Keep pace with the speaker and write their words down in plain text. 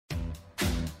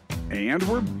And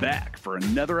we're back for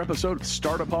another episode of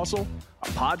Startup Hustle, a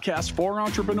podcast for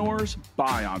entrepreneurs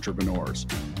by entrepreneurs.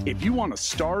 If you want to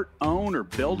start, own, or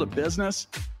build a business,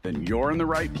 then you're in the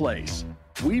right place.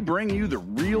 We bring you the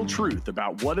real truth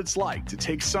about what it's like to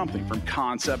take something from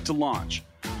concept to launch.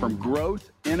 From growth,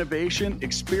 innovation,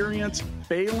 experience,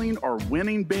 failing, or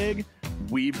winning big,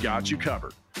 we've got you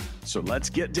covered. So let's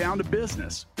get down to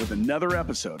business with another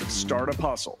episode of Startup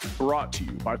Hustle, brought to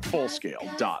you by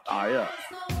Fullscale.io.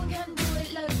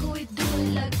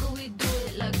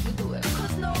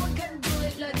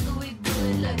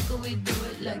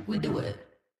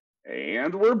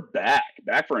 And we're back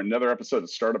for another episode of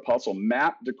Startup Hustle.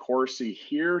 Matt DeCoursey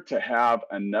here to have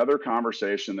another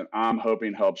conversation that I'm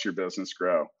hoping helps your business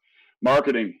grow.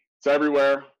 Marketing, it's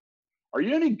everywhere. Are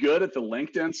you any good at the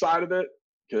LinkedIn side of it?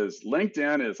 Because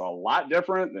LinkedIn is a lot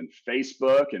different than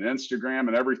Facebook and Instagram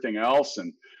and everything else.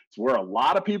 And it's where a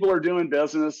lot of people are doing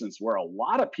business. And it's where a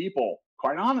lot of people,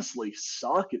 quite honestly,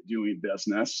 suck at doing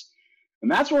business. And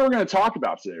that's what we're going to talk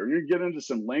about today. We're going to get into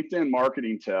some LinkedIn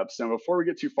marketing tips. And before we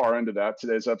get too far into that,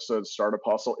 today's episode of Startup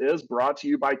Hustle is brought to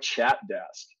you by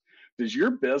ChatDesk. Does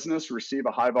your business receive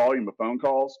a high volume of phone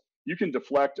calls? You can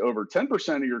deflect over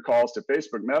 10% of your calls to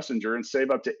Facebook Messenger and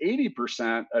save up to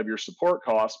 80% of your support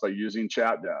costs by using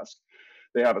ChatDesk.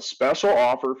 They have a special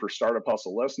offer for Startup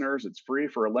Hustle listeners. It's free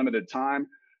for a limited time.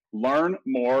 Learn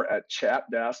more at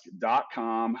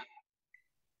chatdesk.com.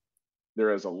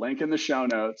 There is a link in the show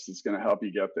notes that's going to help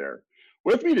you get there.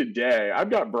 With me today, I've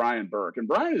got Brian Burke, and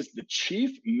Brian is the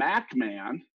Chief Mac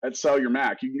Man at Sell Your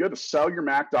Mac. You can go to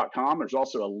sellyourmac.com. There's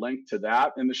also a link to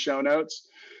that in the show notes.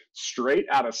 Straight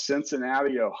out of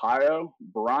Cincinnati, Ohio.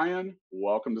 Brian,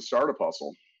 welcome to Startup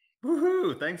Hustle.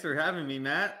 Woohoo! Thanks for having me,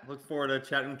 Matt. Look forward to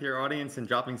chatting with your audience and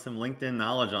dropping some LinkedIn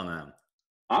knowledge on them.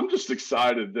 I'm just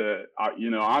excited that,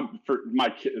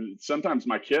 sometimes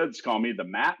my kids call me the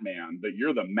Matt Man, but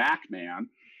you're the Mac Man.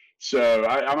 So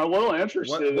I'm a little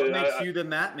interested. What makes you the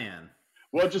Matt Man?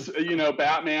 Well, just,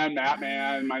 Batman, Matt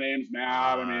Man, my name's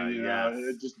Matt.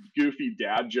 Just goofy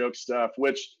dad joke stuff,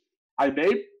 which I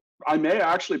may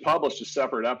actually publish a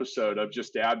separate episode of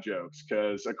just dad jokes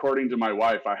because, according to my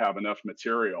wife, I have enough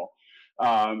material.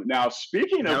 Now,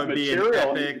 speaking of material, that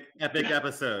would be an epic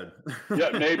episode. Yeah,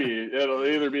 maybe it'll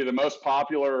either be the most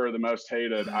popular or the most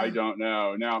hated. I don't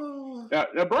know. Now,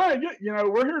 Brian,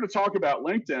 we're here to talk about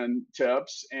LinkedIn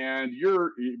tips, and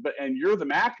you're the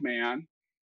Mac Man.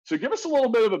 So give us a little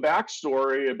bit of a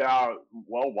backstory about,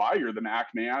 why you're the Mac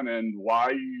Man and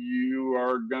why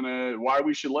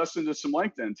we should listen to some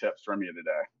LinkedIn tips from you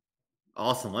today.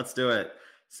 Awesome. Let's do it.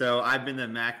 So I've been the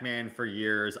Mac Man for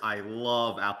years. I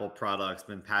love Apple products,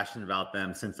 been passionate about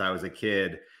them since I was a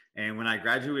kid. And when I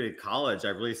graduated college, I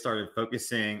really started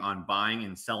focusing on buying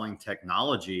and selling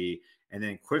technology, and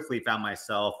then quickly found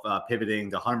myself pivoting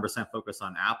to 100% focus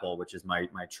on Apple, which is my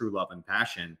true love and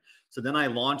passion. So then I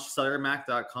launched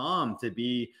sellyourmac.com to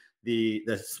be the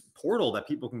portal that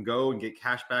people can go and get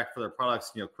cash back for their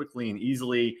products, quickly and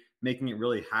easily, making it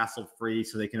really hassle-free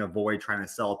so they can avoid trying to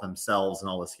sell it themselves and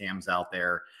all the scams out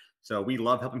there. So we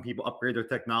love helping people upgrade their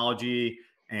technology.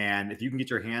 And if you can get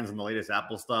your hands on the latest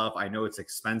Apple stuff, I know it's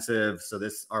expensive. So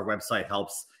our website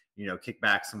helps, kick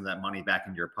back some of that money back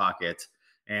into your pocket.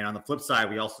 And on the flip side,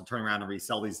 we also turn around and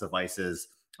resell these devices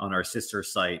on our sister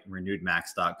site,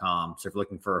 renewedmax.com. So if you're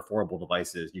looking for affordable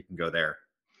devices, you can go there.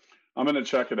 I'm going to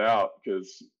check it out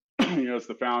because, as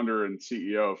the founder and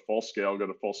CEO of Fullscale, go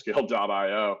to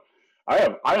fullscale.io.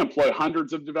 I employ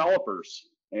hundreds of developers,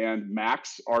 and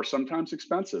Macs are sometimes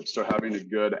expensive. So having a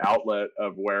good outlet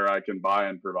of where I can buy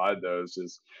and provide those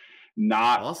is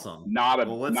not awesome. Not a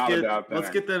bad thing. Let's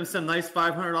get them some nice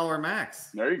 $500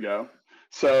 Macs. There you go.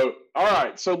 So, all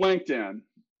right. So LinkedIn,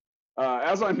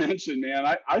 as I mentioned, man,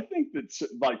 I think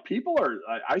that people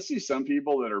I see some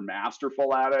people that are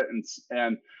masterful at it,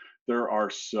 and there are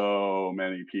so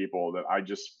many people that I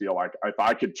just feel like if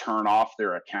I could turn off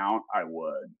their account, I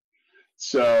would.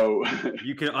 So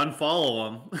you can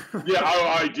unfollow them. Yeah,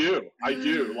 I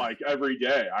do. Like every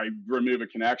day I remove a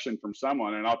connection from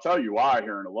someone, and I'll tell you why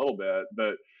here in a little bit.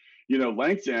 But,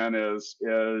 LinkedIn is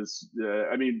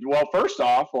first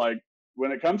off, like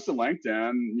when it comes to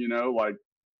LinkedIn,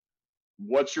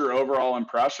 what's your overall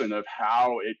impression of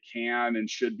how it can and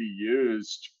should be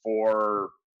used for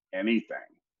anything?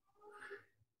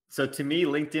 So to me,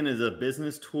 LinkedIn is a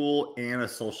business tool and a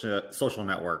social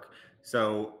network.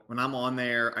 So when I'm on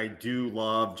there, I do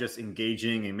love just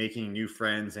engaging and making new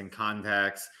friends and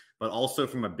contacts, but also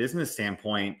from a business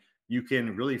standpoint, you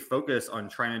can really focus on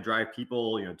trying to drive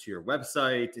people, to your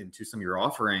website and to some of your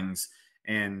offerings.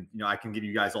 And, I can give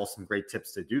you guys all some great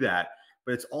tips to do that,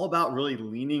 but it's all about really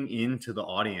leaning into the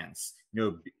audience.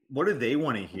 what do they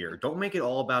want to hear? Don't make it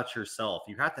all about yourself.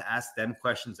 You have to ask them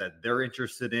questions that they're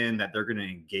interested in, that they're going to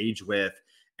engage with.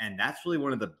 And that's really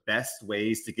one of the best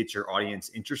ways to get your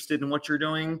audience interested in what you're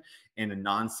doing in a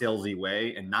non-salesy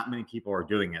way. And not many people are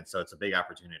doing it. So it's a big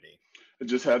opportunity. I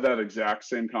just had that exact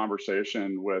same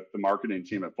conversation with the marketing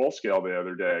team at Full Scale the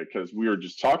other day, because we were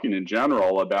just talking in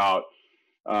general about,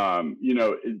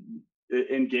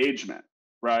 engagement,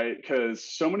 right? Because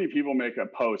so many people make a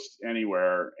post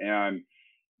anywhere and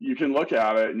you can look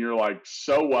at it and you're like,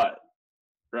 so what,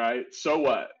 right? So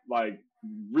what? Like,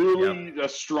 really a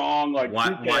strong, like,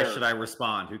 why should I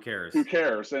respond? Who cares? Who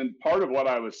cares? And part of what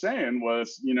I was saying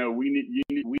was, we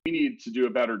need to do a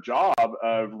better job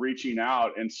of reaching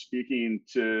out and speaking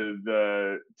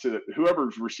to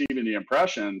whoever's receiving the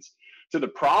impressions, to the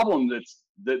problem that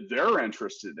they're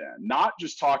interested in, not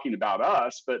just talking about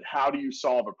us, but how do you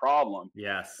solve a problem?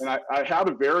 Yes. And I had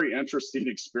a very interesting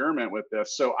experiment with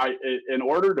this. So in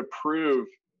order to prove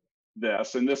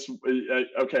this, and this,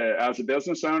 okay, as a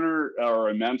business owner or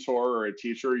a mentor or a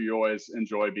teacher, you always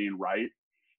enjoy being right.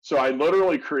 So I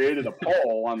literally created a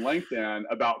poll on LinkedIn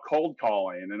about cold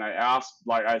calling. And I asked,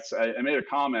 like, I made a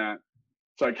comment.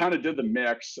 So I kind of did the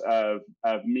mix of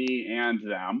me and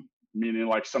them, meaning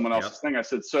like someone else's thing. I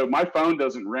said, so my phone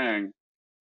doesn't ring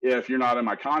if you're not in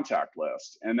my contact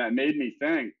list. And that made me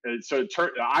think, so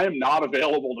I am not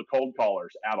available to cold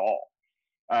callers at all.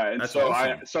 And That's so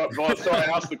awesome. I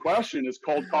asked the question, is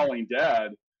cold calling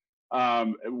dead?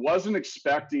 Wasn't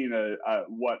expecting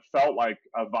what felt like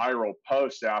a viral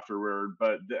post afterward,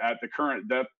 but at the current,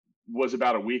 that was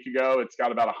about a week ago. It's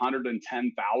got about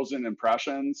 110,000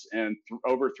 impressions and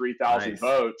over 3,000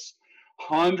 votes,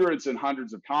 hundreds and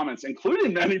hundreds of comments,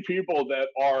 including many people that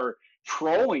are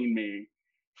trolling me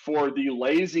for the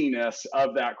laziness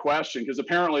of that question, because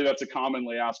apparently that's a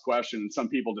commonly asked question and some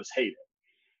people just hate it.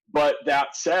 But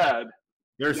that said,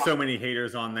 there's so many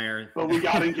haters on there. But we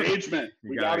got engagement.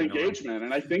 We got engagement.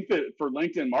 And I think that for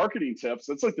LinkedIn marketing tips,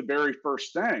 that's like the very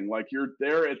first thing. Like, you're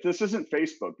there. This isn't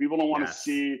Facebook. People don't want to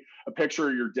see a picture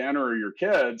of your dinner or your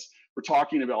kids. We're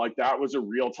talking about, like, that was a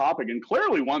real topic and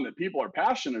clearly one that people are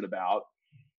passionate about,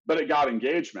 but it got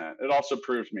engagement. It also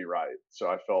proved me right. So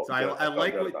I felt, so I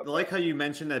like how you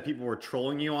mentioned that people were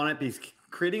trolling you on it, because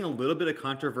creating a little bit of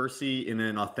controversy in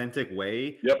an authentic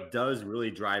way does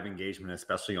really drive engagement,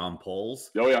 especially on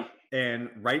polls. Oh yeah. And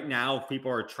right now, if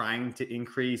people are trying to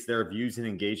increase their views and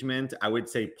engagement, I would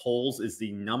say polls is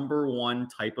the #1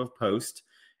 type of post.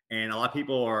 And a lot of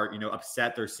people are,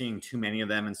 upset they're seeing too many of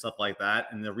them and stuff like that.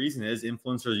 And the reason is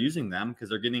influencers using them because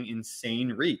they're getting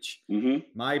insane reach. Mm-hmm.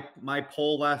 My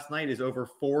poll last night is over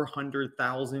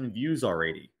 400,000 views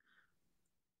already.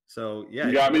 So yeah,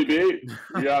 you got me beat.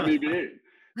 You got me beat.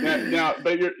 Now,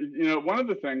 but one of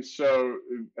the things. So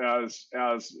as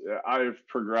I've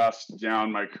progressed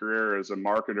down my career as a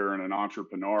marketer and an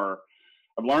entrepreneur,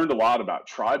 I've learned a lot about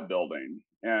tribe building.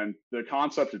 And the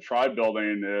concept of tribe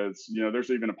building is, there's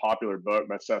even a popular book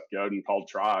by Seth Godin called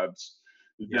Tribes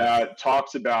that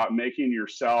talks about making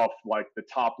yourself like the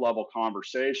top level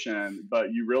conversation,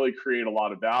 but you really create a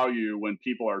lot of value when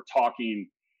people are talking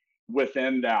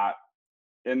within that,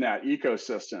 in that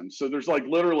ecosystem. So there's like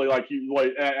literally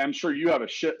I'm sure you have a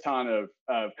shit ton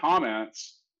of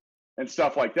comments and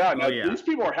stuff like that. Now, these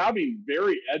people are having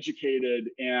very educated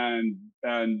and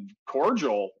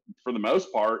cordial, for the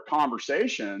most part,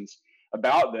 conversations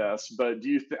about this. But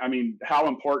how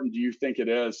important do you think it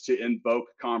is to invoke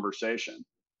conversation?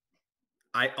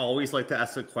 I always like to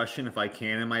ask a question if I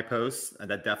can in my posts.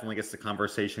 That definitely gets the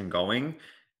conversation going.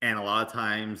 And a lot of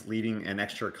times leaving an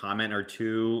extra comment or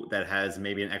two that has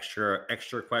maybe an extra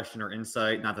question or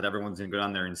insight, not that everyone's going to go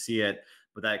down there and see it,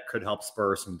 but that could help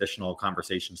spur some additional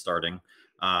conversation starting,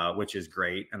 which is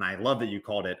great. And I love that you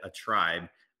called it a tribe.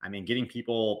 I mean, getting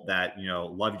people that,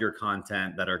 love your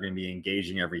content, that are going to be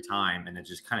engaging every time, and it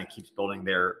just kind of keeps building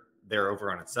their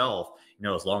over on itself,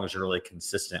 as long as you're really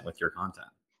consistent with your content.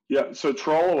 Yeah. So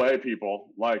troll away, people.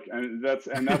 And that's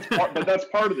part, but that's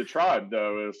part of the tribe,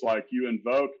 though, is like you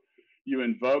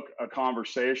invoke a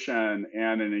conversation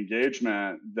and an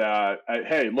engagement that,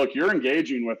 hey, look, you're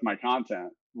engaging with my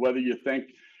content, whether you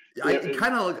think. I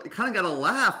kind of got to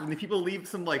laugh when people leave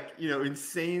some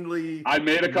insanely. I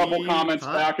made a couple comments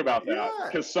back about that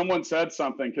because someone said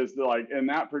something, because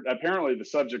apparently the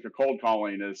subject of cold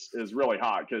calling is really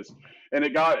hot,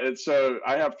 so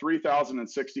I have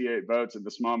 3,068 votes at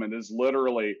this moment. Is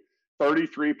literally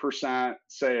 33%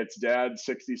 say it's dead,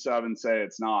 67 say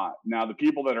it's not. Now the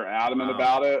people that are adamant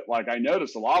about it, like I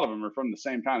noticed a lot of them are from the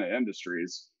same kind of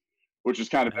industries. which is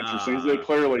kind of interesting. They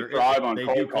clearly thrive on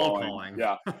cold calling.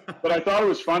 Yeah. But I thought it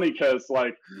was funny because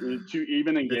like to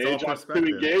even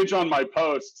engage on my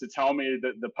post to tell me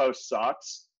that the post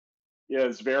sucks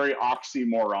is very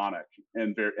oxymoronic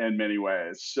in many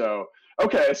ways. So,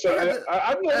 okay. So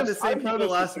I've noticed the same people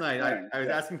last night. I was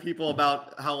asking people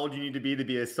about how old you need to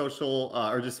be a social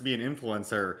or just to be an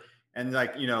influencer. And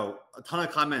like, you know, a ton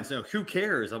of comments, you know, who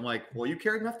cares? I'm like, well, you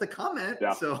cared enough to comment.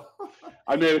 Yeah. So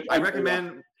I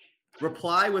recommend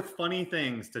reply with funny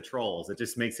things to trolls. It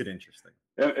just makes it interesting.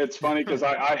 It's funny because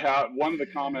I have one of the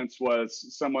comments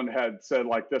was someone had said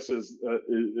like, this is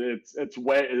it's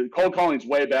way cold calling is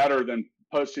way better than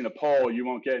posting a poll. You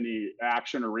won't get any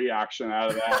action or reaction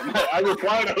out of that. And I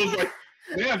replied, I was like,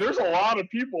 man, there's a lot of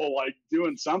people like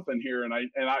doing something here.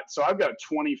 So I've got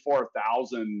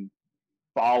 24,000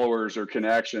 followers or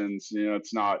connections. You know,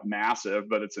 it's not massive,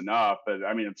 but it's enough. But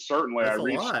I mean, it's certainly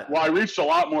I reached a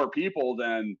lot more people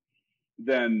than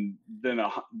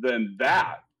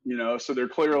that, you know, so they're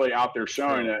clearly out there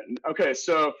showing it. Okay,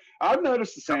 so I've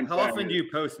noticed the same thing. How often do you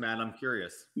post, man? I'm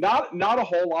curious. Not a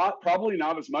whole lot, probably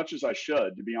not as much as I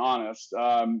should, to be honest.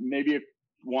 Maybe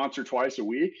once or twice a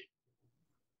week.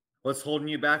 What's holding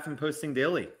you back from posting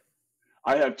daily?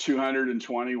 I have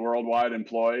 220 worldwide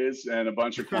employees and a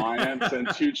bunch of clients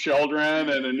and 2 children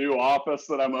and a new office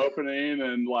that I'm opening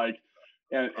and like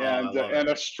and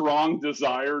a strong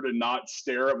desire to not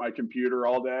stare at my computer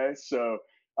all day. So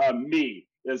me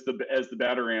is the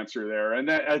better answer there. And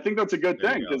I think that's a good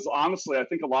thing because honestly, I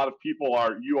think a lot of people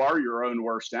you are your own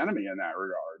worst enemy in that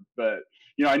regard. But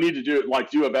you know, I need to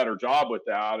do a better job with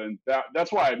that. And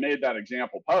that's why I made that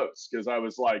example post, because I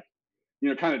was like, you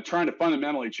know, kind of trying to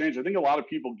fundamentally change. I think a lot of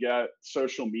people get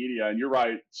social media, and you're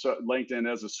right, so LinkedIn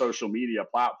is a social media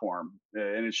platform,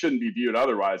 and it shouldn't be viewed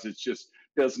otherwise. It's just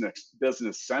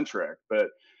business centric. But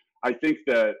I think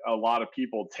that a lot of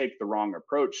people take the wrong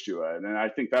approach to it. And I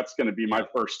think that's going to be my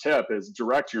first tip is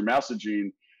direct your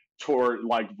messaging toward,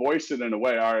 like, voice it in a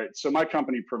way. All right, so my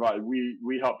company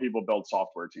we help people build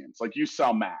software teams. Like, you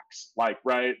sell Macs, like,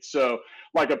 right? So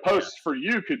like a post for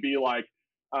you could be like,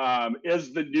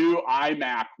 is the new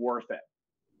iMac worth it?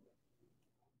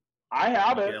 I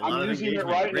have it. I'm using it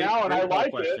right now and I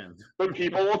like it, but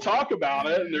people will talk about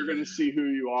it and they're going to see who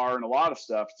you are and a lot of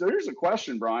stuff. So here's a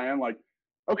question, Brian, like,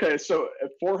 okay, so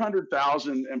at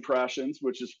 400,000 impressions,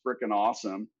 which is freaking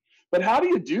awesome, but how do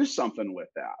you do something with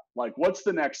that? Like, what's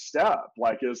the next step?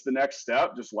 Like, is the next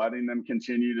step just letting them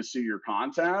continue to see your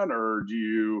content, or do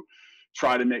you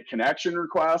try to make connection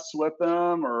requests with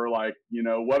them, or like, you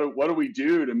know, what do we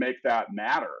do to make that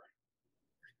matter?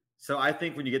 So I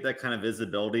think when you get that kind of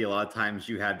visibility, a lot of times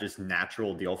you have just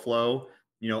natural deal flow.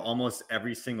 You know, almost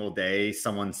every single day,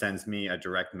 someone sends me a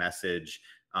direct message,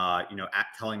 you know,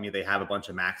 telling me they have a bunch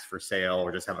of Macs for sale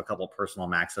or just have a couple personal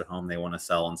Macs at home they want to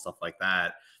sell and stuff like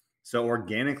that. So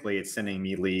organically, it's sending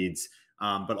me leads.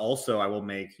 But also I will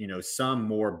make, you know, some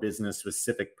more business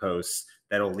specific posts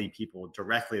that'll lead people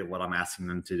directly to what I'm asking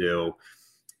them to do.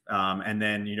 And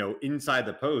then, you know, inside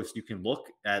the post, you can look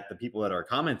at the people that are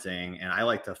commenting, and I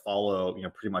like to follow, you know,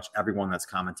 pretty much everyone that's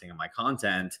commenting on my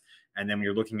content. And then when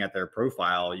you're looking at their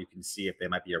profile, you can see if they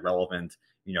might be a relevant,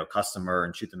 you know, customer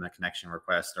and shoot them a connection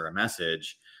request or a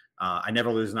message. I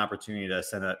never lose an opportunity to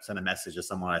send a message to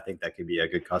someone I think that could be a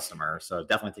good customer. So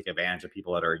definitely take advantage of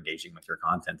people that are engaging with your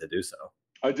content to do so.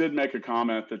 I did make a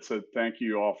comment that said, thank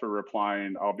you all for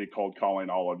replying. I'll be cold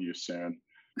calling all of you soon.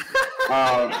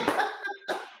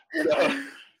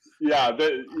 Yeah,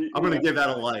 I'm going to give that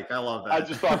a like. I love that. I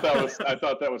just thought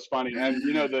that was funny. And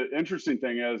you know, the interesting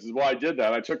thing is well, I did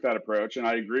that. I took that approach, and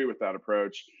I agree with that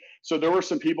approach. So there were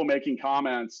some people making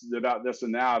comments about this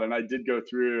and that, and I did go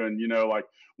through, and you know, like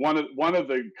one of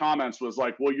the comments was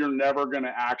like, well, you're never going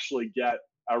to actually get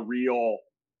a real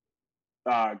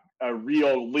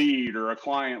lead or a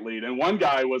client lead. And one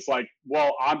guy was like,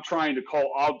 well, I'm trying to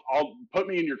call, I'll put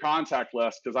me in your contact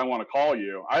list because I want to call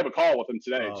you. I have a call with him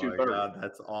today at 2:30. God,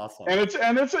 that's awesome. And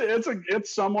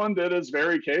it's someone that is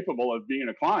very capable of being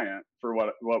a client for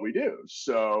what we do.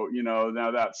 So, you know,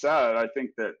 now that said, I think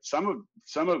that some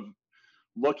of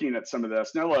looking at some of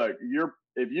this, now look,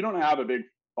 if you don't have a big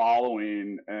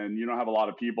following and you don't have a lot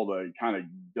of people to kind of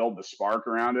build the spark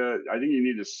around it, I think you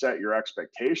need to set your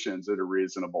expectations at a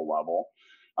reasonable level.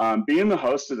 Being the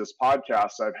host of this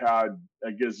podcast, I've had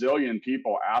a gazillion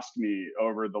people ask me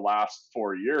over the last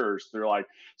 4 years. They're like,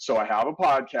 so I have a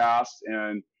podcast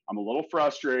and I'm a little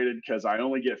frustrated because I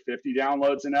only get 50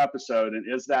 downloads an episode,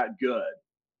 and is that good?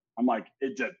 I'm like,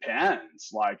 it depends.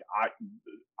 Like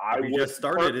I we just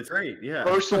started. It's great. Yeah.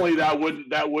 Personally, that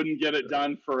wouldn't get it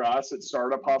done for us at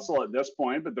Startup Hustle at this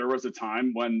point, but there was a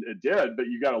time when it did. But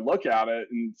you got to look at it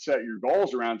and set your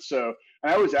goals around. So,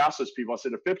 and I always ask those people, I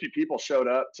said, if 50 people showed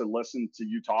up to listen to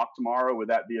you talk tomorrow, would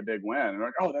that be a big win? And they're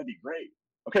like, oh, that'd be great.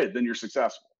 Okay, then you're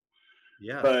successful.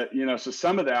 Yeah. But, you know, so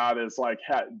some of that is like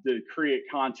to create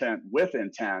content with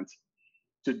intent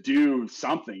to do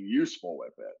something useful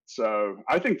with it. So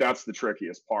I think that's the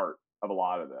trickiest part of a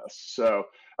lot of this. So,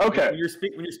 okay. When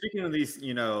you're speaking of these,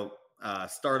 you know,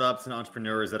 startups and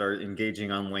entrepreneurs that are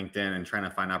engaging on LinkedIn and trying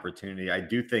to find opportunity, I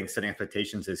do think setting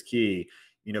expectations is key.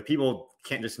 You know, people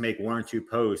can't just make 1 or 2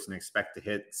 posts and expect to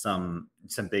hit some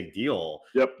big deal.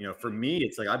 Yep. You know, for me,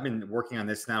 it's like I've been working on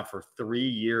this now for 3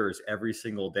 years, every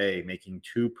single day, making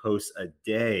 2 posts a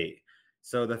day.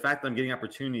 So the fact that I'm getting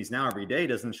opportunities now every day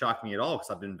doesn't shock me at all,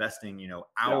 because I've been investing, you know,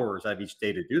 hours out of each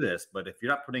day to do this. But if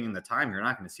you're not putting in the time, you're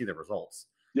not going to see the results.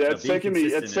 Yeah, so it's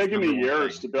taken me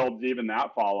years to build even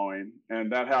that following,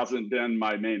 and that hasn't been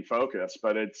my main focus.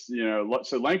 But it's, you know,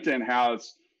 so LinkedIn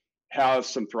has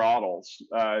some throttles,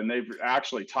 and they've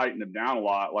actually tightened them down a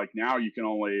lot. Like now, you can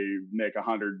only make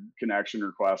 100 connection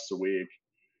requests a week.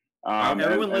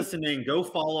 Everyone listening, go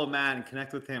follow Matt and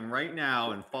connect with him right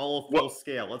now and follow Full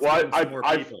Scale. Let's get some more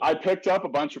people. I picked up a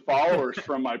bunch of followers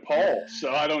from my poll,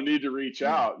 so I don't need to reach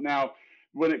out. Now,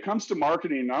 when it comes to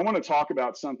marketing, I want to talk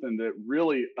about something that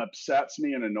really upsets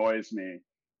me and annoys me.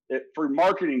 For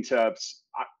marketing tips,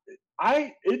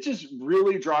 it just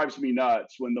really drives me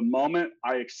nuts when the moment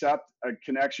I accept a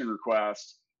connection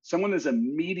request, someone is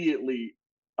immediately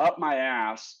up my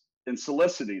ass and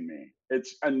soliciting me.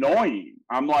 It's annoying.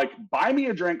 I'm like, buy me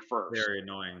a drink first. Very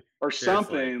annoying. Or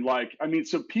something. Like, I mean,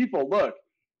 so people, look,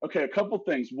 okay, a couple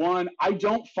things. One, I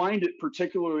don't find it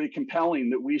particularly compelling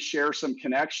that we share some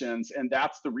connections, and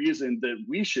that's the reason that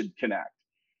we should connect.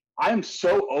 I'm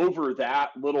so over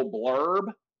that little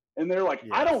blurb, and they're like,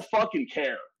 yes. I don't fucking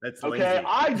care. That's okay. Lazy.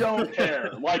 I don't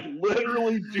care. Like,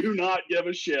 literally do not give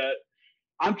a shit.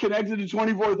 I'm connected to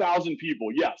 24,000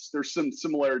 people. Yes, there's some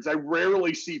similarities. I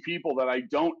rarely see people that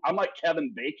I'm like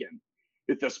Kevin Bacon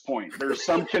at this point. There's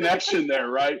some connection there,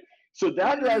 right? So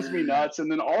that drives me nuts.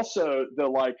 And then also the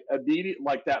like immediate,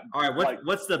 like that. All right.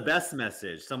 What's the best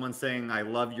message? Someone saying, I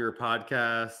love your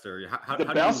podcast, or how the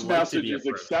best message is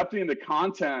accepting the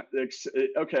content.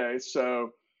 Okay.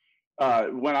 So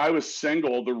when I was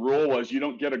single, the rule was you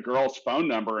don't get a girl's phone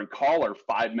number and call her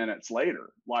 5 minutes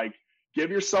later. Like, give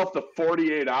yourself the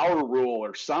 48-hour rule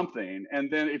or something.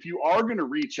 And then if you are going to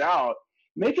reach out,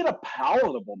 make it a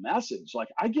palatable message. Like,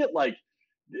 I get like,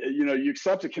 you know, you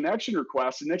accept a connection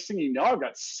request, and next thing you know, I've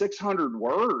got 600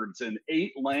 words and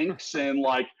 8 links, and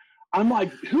like, I'm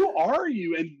like, who are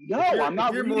you? And no, I'm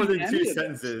not. You're more than 2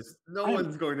 sentences. No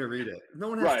one's going to read it. No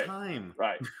one has time.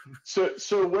 Right.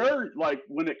 So where, like,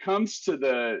 when it comes to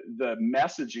the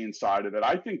messaging side of it,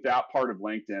 I think that part of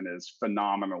LinkedIn is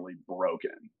phenomenally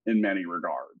broken in many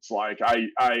regards. Like,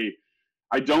 I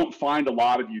don't find a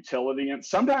lot of utility in it.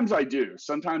 Sometimes I do.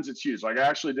 Sometimes it's used. Like, I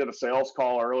actually did a sales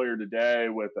call earlier today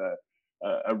with a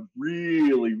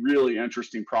really, really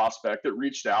interesting prospect that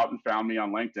reached out and found me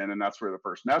on LinkedIn, and that's where the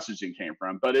first messaging came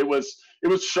from. But it was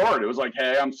short. It was like,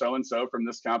 hey, I'm so-and-so from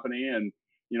this company, and,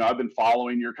 you know, I've been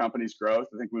following your company's growth.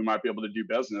 I think we might be able to do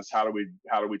business. How do we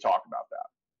talk about that?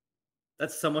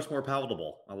 That's so much more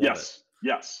palatable. I love it.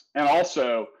 Yes. And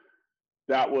also,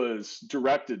 that was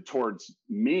directed towards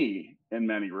me in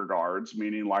many regards,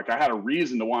 meaning like I had a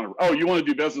reason to want to, oh, you want to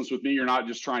do business with me? You're not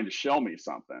just trying to show me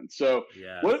something. So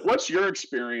yes. What's your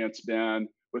experience been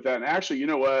with that? And actually, you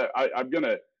know what? I'm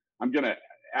gonna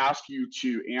ask you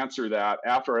to answer that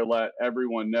after I let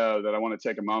everyone know that I want to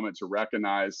take a moment to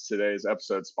recognize today's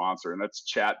episode sponsor, and that's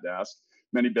ChatDesk.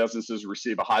 Many businesses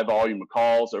receive a high volume of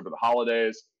calls over the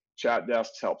holidays. ChatDesk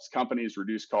helps companies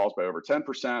reduce calls by over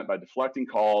 10% by deflecting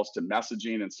calls to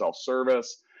messaging and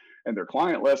self-service. And their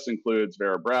client list includes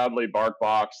Vera Bradley,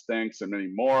 BarkBox, Thinx, and many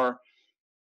more.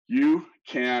 You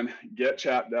can get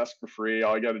ChatDesk for free.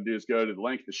 All you got to do is go to the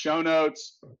link in the show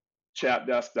notes,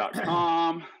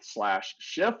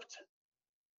 chatdesk.com/shift,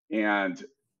 and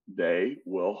they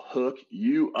will hook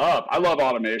you up. I love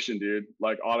automation, dude.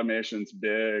 Like, automation's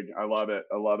big. I love it.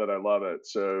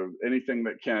 So anything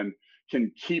that can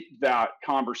keep that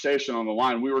conversation on the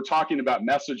line. We were talking about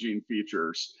messaging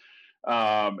features.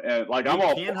 And like, you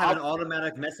can have an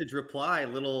automatic message reply,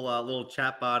 little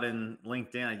chatbot in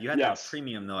LinkedIn. You have to have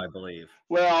premium though, I believe.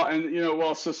 Well, and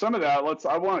so some of that,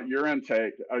 I want your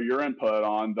input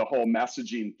on the whole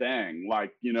messaging thing.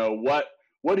 Like,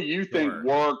 what do you think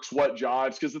works? What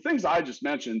jives? Because the things I just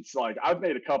mentioned, it's like I've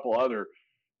made a couple other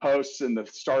posts in the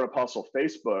Startup Hustle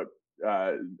Facebook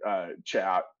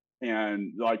chat,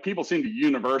 and like people seem to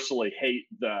universally hate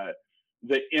the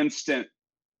instant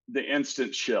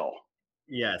shill.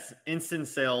 Yes, instant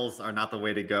sales are not the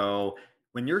way to go.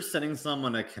 When you're sending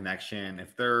someone a connection,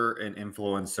 if they're an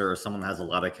influencer or someone that has a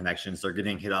lot of connections, they're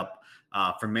getting hit up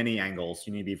from many angles.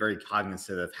 You need to be very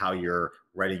cognizant of how you're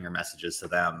writing your messages to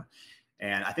them.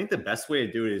 And I think the best way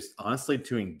to do it is honestly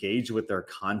to engage with their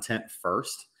content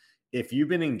first. If you've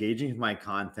been engaging with my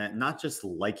content, not just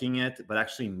liking it, but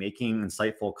actually making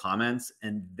insightful comments,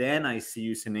 and then I see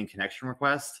you sending connection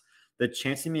requests, the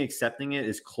chance of me accepting it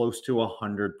is close to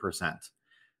 100%.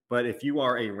 But if you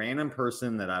are a random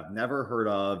person that I've never heard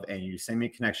of and you send me a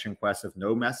connection request with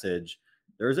no message,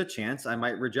 there's a chance I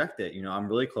might reject it. You know, I'm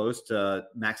really close to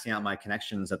maxing out my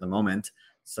connections at the moment,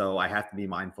 so I have to be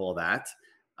mindful of that.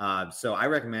 So I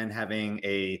recommend having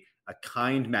a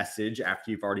kind message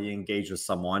after you've already engaged with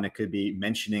someone. It could be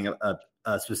mentioning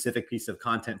a specific piece of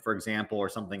content, for example, or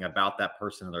something about that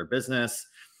person or their business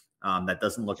that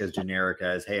doesn't look as generic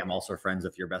as, hey, I'm also friends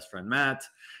with your best friend, Matt.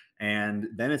 And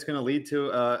then it's going to lead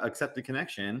to accepted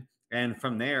connection. And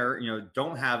from there, you know,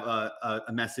 don't have a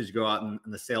message go out in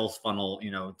the sales funnel,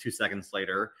 you know, 2 seconds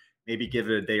later. Maybe give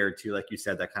it a day or two, like you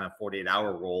said, that kind of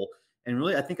 48-hour rule. And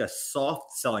really, I think a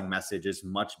soft selling message is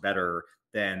much better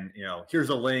than, you know, here's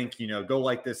a link, you know, go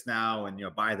like this now and, you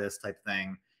know, buy this type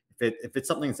thing. If it's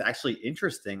something that's actually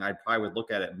interesting, I probably would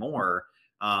look at it more,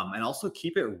 and also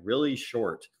keep it really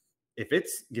short. If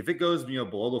it goes, you know,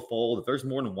 below the fold, if there's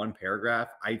more than one paragraph,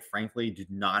 I frankly do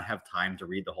not have time to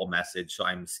read the whole message. So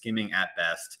I'm skimming at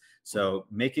best. So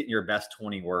make it your best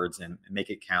 20 words and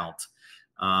make it count.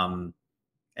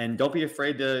 And don't be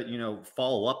afraid to, you know,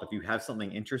 follow up if you have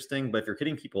something interesting. But if you're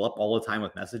hitting people up all the time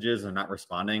with messages and not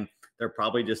responding, they're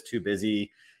probably just too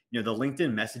busy. You know, the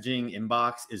LinkedIn messaging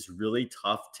inbox is really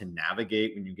tough to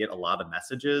navigate when you get a lot of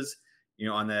messages. You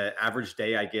know, on the average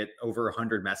day, I get over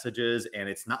 100 messages, and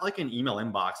it's not like an email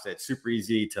inbox that's super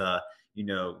easy to, you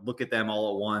know, look at them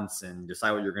all at once and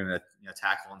decide what you're going to, you know,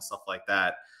 tackle and stuff like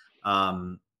that.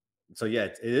 So yeah,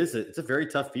 it's a very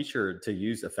tough feature to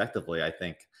use effectively, I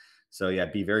think. So yeah,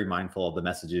 be very mindful of the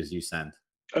messages you send.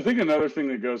 I think another thing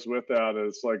that goes with that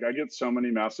is like I get so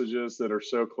many messages that are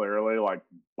so clearly like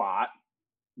bot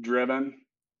driven.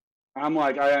 I'm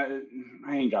like, I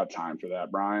ain't got time for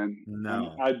that, Brian.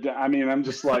 No, I mean, I'm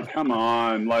just like, come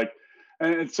on, like,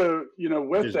 and so you know,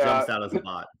 with just that, jumps out as a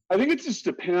bot. I think it just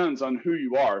depends on who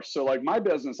you are. So, like my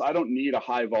business, I don't need a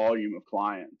high volume of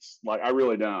clients. Like, I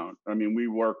really don't. I mean, we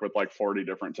work with like 40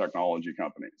 different technology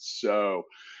companies. So,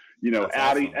 you know, That's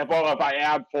adding awesome. if I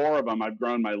add 4 of them, I've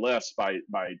grown my list by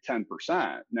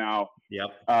 10%. Now,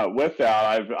 Yep. with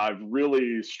that, I've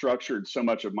really structured so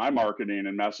much of my marketing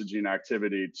and messaging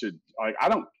activity to like I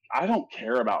don't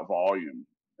care about volume.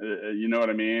 You know what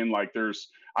I mean? Like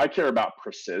I care about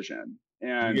precision. You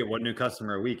And get one new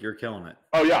customer a week, you're killing it.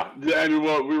 oh yeah, and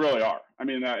well, we really are. I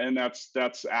mean, and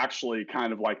that's actually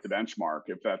kind of like the benchmark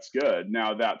if that's good.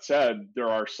 Now that said, there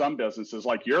are some businesses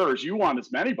like yours, you want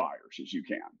as many buyers as you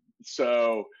can.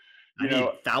 So, I you know,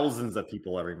 need thousands of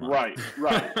people every month. right,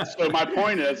 right. So my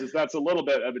point is that's a little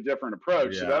bit of a different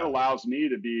approach. So that Yeah. allows me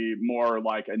to be more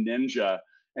like a ninja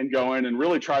and go in and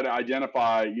really try to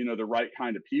identify, you know, the right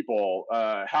kind of people.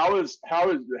 How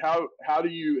do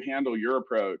you handle your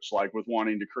approach, like with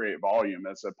wanting to create volume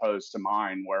as opposed to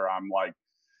mine, where I'm like,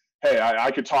 hey,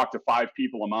 I could talk to 5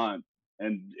 people a month,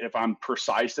 and if I'm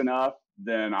precise enough,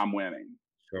 then I'm winning.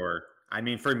 Sure. I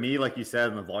mean, for me, like you said,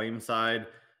 on the volume side,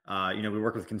 you know, we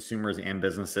work with consumers and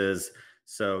businesses.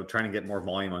 So trying to get more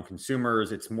volume on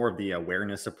consumers, it's more of the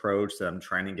awareness approach that I'm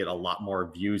trying to get a lot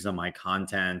more views on my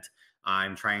content.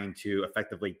 I'm trying to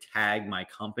effectively tag my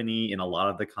company in a lot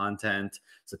of the content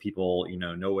so people, you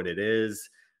know what it is.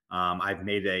 I've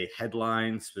made a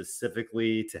headline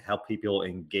specifically to help people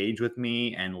engage with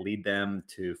me and lead them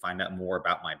to find out more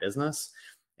about my business.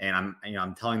 And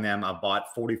I'm telling them I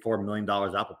bought $44 million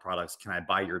Apple products. Can I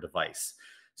buy your device?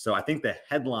 So I think the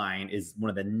headline is one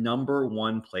of the number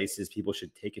one places people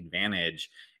should take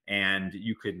advantage. And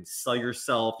you can sell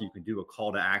yourself. You can do a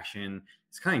call to action.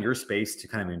 It's kind of your space to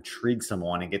kind of intrigue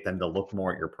someone and get them to look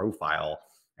more at your profile.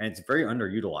 And it's very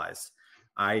underutilized.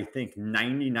 I think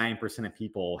 99% of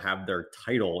people have their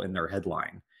title in their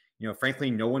headline. You know, frankly,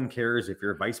 no one cares if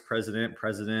you're vice president,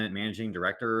 president, managing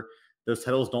director. Those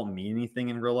titles don't mean anything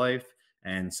in real life.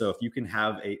 And so if you can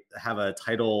have a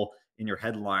title in your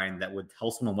headline that would tell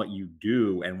someone what you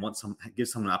do and give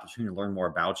someone an opportunity to learn more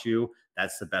about you,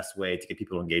 that's the best way to get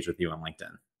people to engage with you on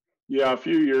LinkedIn. Yeah, a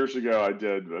few years ago, I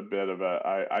did a bit of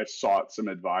I sought some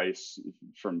advice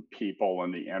from people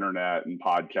on the internet and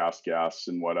podcast guests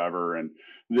and whatever. And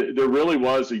there really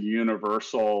was a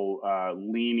universal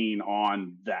leaning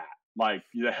on that. Like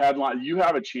the headline, you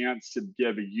have a chance to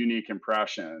give a unique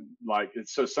impression. Like,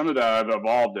 so some of that I've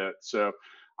evolved it. So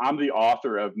I'm the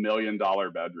author of $1 Million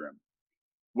Bedroom,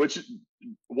 which,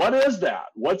 what is that?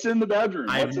 What's in the bedroom?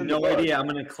 I have What's in the no book? idea. I'm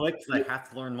going to click because I have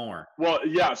to learn more. Well,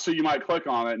 yeah, so you might click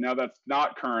on it. Now that's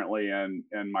not currently in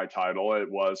my title. It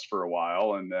was for a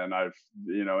while, and then I've,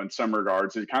 in some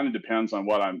regards, it kind of depends on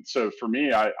what I'm. So for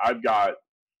me, I've got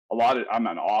a lot of. I'm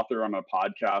an author. I'm a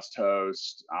podcast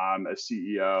host. I'm a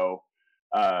CEO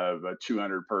of a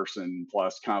 200-person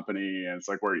plus company, and it's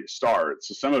like, where do you start?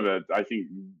 So some of it, I think,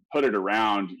 put it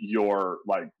around your,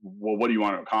 like, well, what do you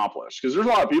want to accomplish? Because there's a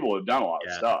lot of people who've done a lot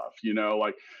of stuff.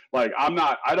 Like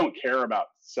I don't care about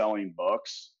selling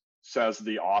books, says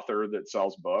the author that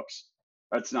sells books.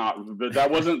 That's not, but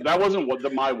that wasn't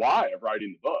what my why of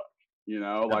writing the book.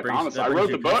 Like, honestly, I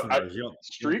wrote the book.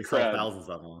 Street cred, thousands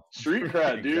of them. Street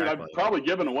cred, dude. Exactly. I've probably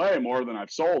given away more than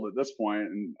I've sold at this point,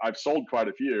 and I've sold quite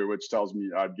a few, which tells me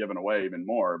I've given away even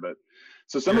more. But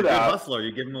so some You're of that, a good hustler,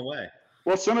 you give them away.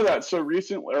 Well, some of that. So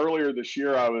earlier this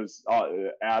year, I was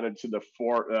added to the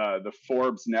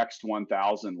Forbes Next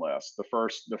 1000 list, the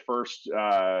first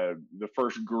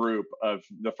group of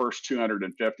the first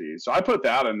 250. So I put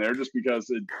that in there just because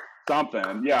it's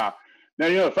something. Yeah. Now,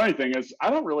 the funny thing is,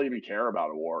 I don't really even care about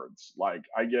awards. Like,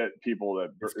 I get people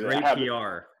that it's great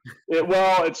PR.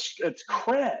 It's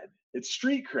cred. It's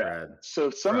street cred.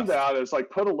 So some of that is like,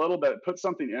 put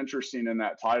something interesting in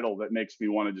that title that makes me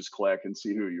want to just click and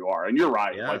see who you are. And you're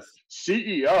right. Yes. Like,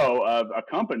 CEO of a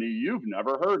company you've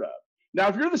never heard of. Now,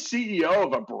 if you're the CEO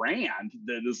of a brand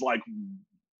that is like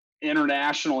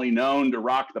internationally known to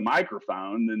rock the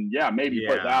microphone, then maybe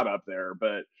put that up there.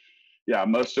 But yeah,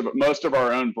 most of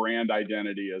our own brand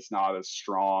identity is not as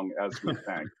strong as we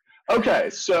think. Okay,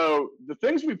 so the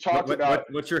things we've talked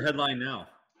about. What's your headline now?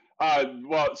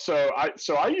 So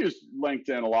I use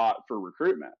LinkedIn a lot for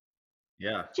recruitment.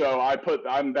 Yeah. So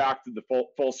I'm back to the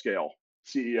full scale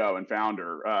CEO and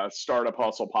founder, Startup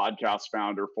Hustle podcast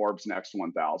founder, Forbes Next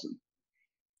 1000.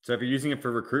 So if you're using it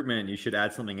for recruitment, you should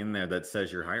add something in there that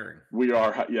says you're hiring. We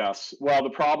are, yes. Well,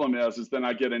 the problem is then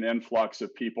I get an influx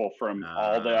of people from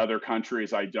all the other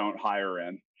countries I don't hire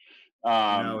in.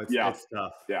 It's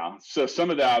tough. Yeah. So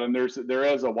some of that, and there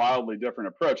is a wildly different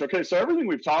approach. Okay. So everything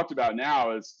we've talked about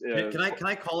now is can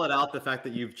I call it out, the fact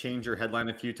that you've changed your headline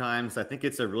a few times? I think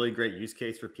it's a really great use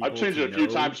case for people. I've changed it a few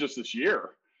times just this year.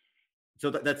 So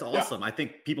that's awesome. Yeah. I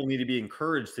think people need to be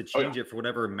encouraged to change it for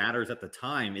whatever matters at the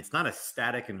time. It's not a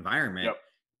static environment. Yep.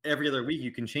 Every other week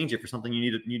you can change it for something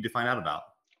you need to find out about.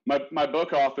 My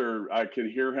book author, I can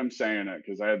hear him saying it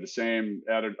because I had the same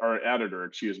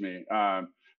editor,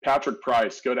 Patrick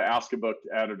Price. Go to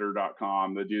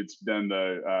askabookeditor.com. The dude's been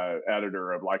the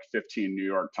editor of like 15 New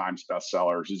York Times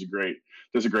bestsellers.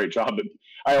 Does a great job. But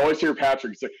I always hear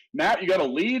Patrick say, "Matt, you got to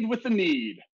lead with the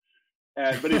need."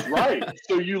 But he's right.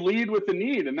 So you lead with the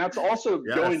need. And that's also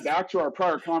going back to our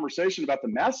prior conversation about the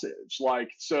message. Like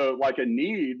a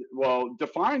need, well,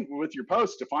 define with your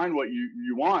post, define what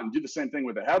you want, and do the same thing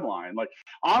with the headline. Like,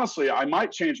 honestly, I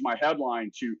might change my headline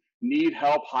to need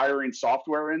help hiring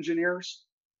software engineers.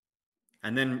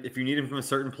 And then if you need them from a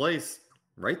certain place,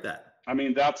 write that.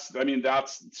 But that's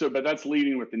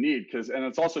leading with the need, and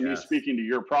it's also me speaking to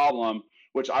your problem,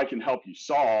 which I can help you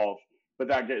solve. But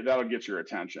that'll get your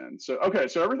attention. So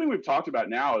everything we've talked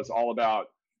about now is all about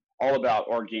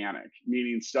organic,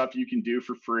 meaning stuff you can do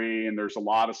for free. And there's a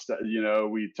lot of stuff.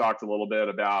 We talked a little bit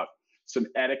about some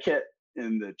etiquette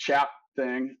in the chat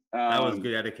thing. That was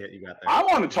good etiquette you got there. I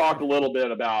want to talk a little bit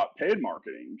about paid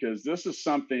marketing, because this is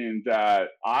something that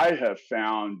I have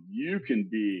found you can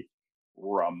be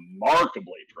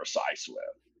remarkably precise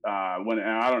with. And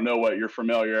I don't know what your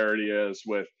familiarity is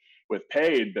with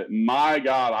paid, but my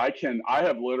God, I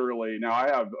have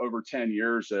over 10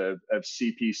 years of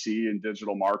CPC and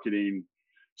digital marketing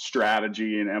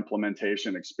strategy and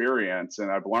implementation experience.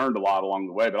 And I've learned a lot along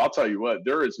the way, but I'll tell you what,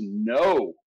 there is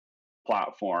no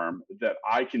platform that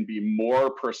I can be more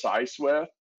precise with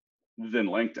than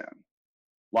LinkedIn.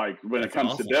 Like when it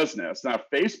comes to business. Now,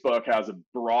 Facebook has a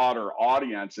broader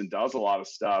audience and does a lot of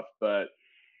stuff, but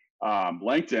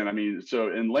LinkedIn,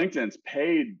 so in LinkedIn's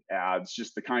paid ads,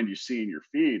 just the kind you see in your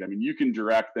feed, you can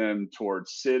direct them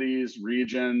towards cities,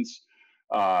 regions,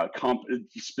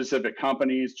 specific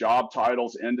companies, job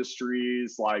titles,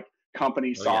 industries, like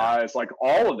company size, like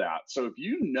all of that. So if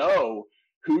you know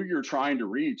who you're trying to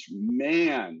reach,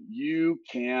 man, you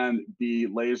can be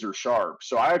laser sharp.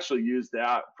 So I actually use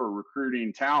that for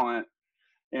recruiting talent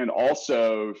and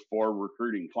also for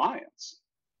recruiting clients.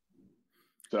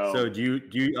 So do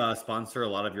you sponsor a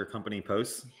lot of your company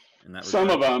posts in that some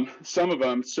regard? some of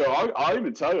them. So I'll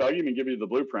even tell you, I'll even give you the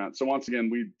blueprint. So once again,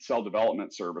 we sell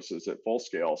development services at full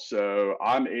scale. So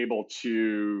I'm able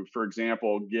to, for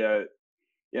example, get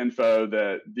info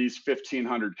that these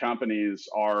 1,500 companies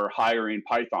are hiring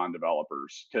Python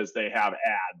developers because they have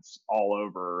ads all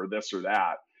over, or this or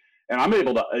that. And I'm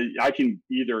able to, I can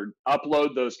either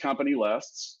upload those company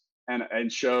lists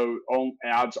and show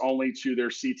ads only to their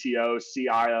CTOs,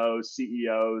 CIOs,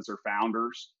 CEOs, or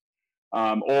founders.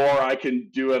 Or I can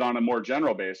do it on a more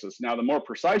general basis. Now, the more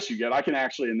precise you get, I can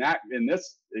actually, in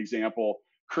this example,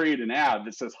 create an ad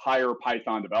that says hire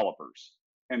Python developers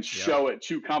and show it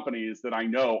to companies that I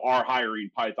know are hiring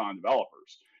Python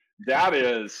developers. That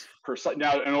is precise.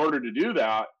 Now, in order to do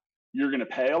that, you're going to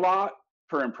pay a lot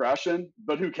per impression,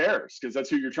 but who cares? Because that's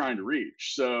who you're trying to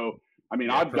reach. So, I mean,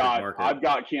 I've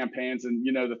got campaigns, and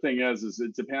the thing is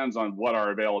it depends on what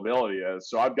our availability is.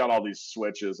 So I've got all these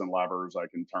switches and levers I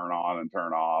can turn on and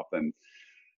turn off, and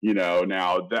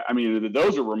now that, I mean,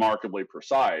 those are remarkably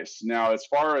precise. Now, as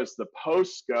far as the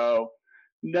posts go,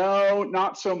 no,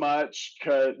 not so much.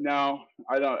 No,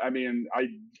 I don't. I mean,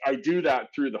 I do that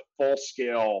through the full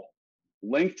scale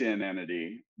LinkedIn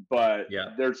entity, but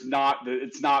it's not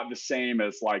the same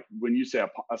as like when you say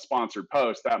a sponsored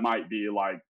post. That might be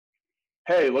like,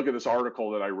 hey, look at this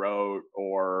article that I wrote,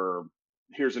 or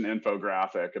here's an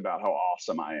infographic about how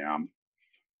awesome I am,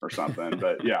 or something.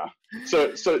 But yeah,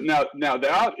 so now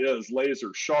that is laser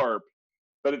sharp.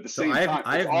 But at the same time,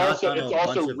 it's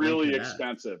also really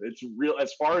expensive. It's real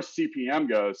as far as CPM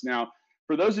goes. Now,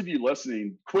 for those of you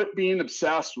listening, quit being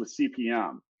obsessed with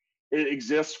CPM. It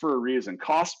exists for a reason.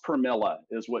 Cost per milla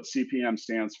is what CPM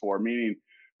stands for, meaning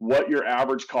what your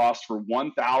average cost for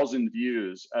 1,000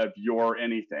 views of your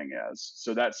anything is.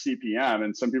 So that's CPM.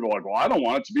 And some people are like, well, I don't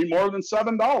want it to be more than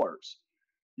 $7.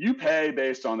 You pay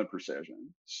based on the precision.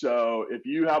 So if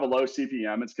you have a low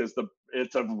CPM, it's because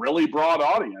it's a really broad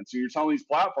audience. And you're telling these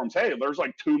platforms, hey, there's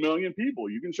like 2 million people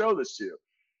you can show this to.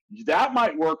 That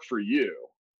might work for you,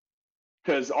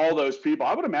 because all those people,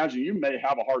 I would imagine you may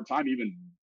have a hard time even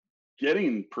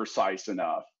getting precise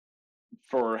enough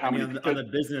for how many. On the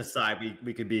business side,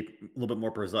 we could be a little bit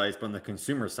more precise, but on the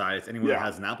consumer side, it's anyone who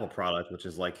has an Apple product, which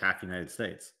is like half the United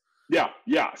States.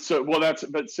 Yeah. So,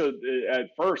 so at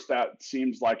first that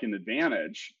seems like an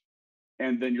advantage.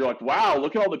 And then you're like, wow,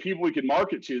 look at all the people we could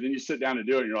market to. Then you sit down to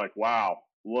do it and you're like, wow,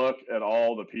 look at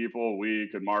all the people we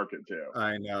could market to.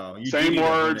 I know. Same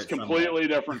words, completely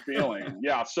different feeling.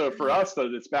 Yeah. So for us though,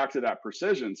 it's back to that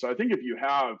precision. So I think if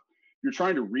you're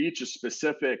trying to reach a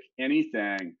specific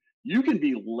anything, you can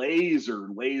be laser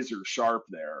sharp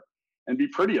there and be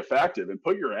pretty effective and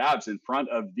put your ads in front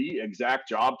of the exact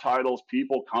job titles,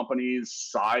 people, companies,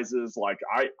 sizes. Like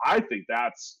I think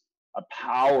that's a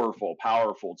powerful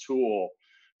tool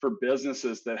for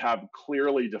businesses that have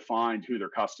clearly defined who their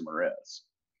customer is.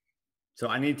 So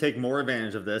I need to take more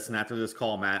advantage of this. And after this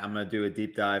call, Matt, I'm going to do a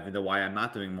deep dive into why I'm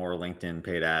not doing more LinkedIn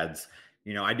paid ads.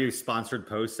 I do sponsored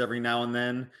posts every now and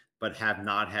then, but have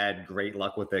not had great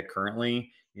luck with it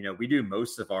currently. We do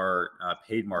most of our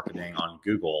paid marketing on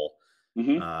Google.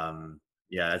 Mm-hmm.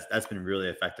 That's been really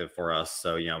effective for us.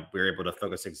 So, we're able to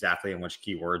focus exactly on which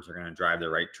keywords are going to drive the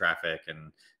right traffic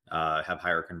and have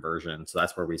higher conversion. So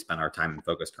that's where we spend our time and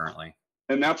focus currently.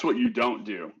 And that's what you don't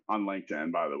do on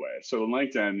LinkedIn, by the way. So on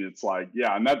LinkedIn, it's like,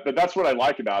 but that's what I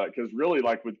like about it. Because really,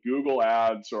 like with Google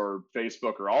ads or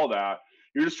Facebook or all that,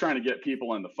 you're just trying to get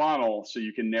people in the funnel so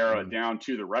you can narrow it down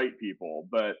to the right people.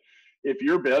 But if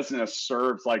your business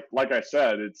serves, like I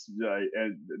said, it's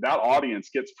that audience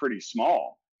gets pretty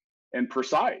small and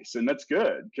precise, and that's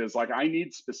good, because like I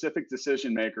need specific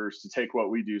decision makers to take what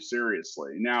we do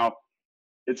seriously. Now,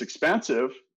 it's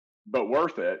expensive, but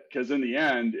worth it, because in the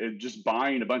end, just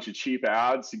buying a bunch of cheap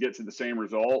ads to get to the same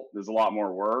result is a lot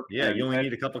more work. Yeah, you only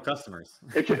need a couple customers.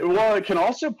 It can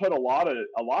also put a lot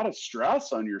of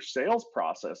stress on your sales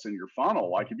process and your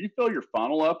funnel. Like if you fill your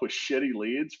funnel up with shitty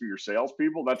leads for your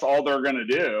salespeople, that's all they're going to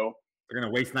do. They're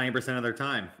going to waste 90% of their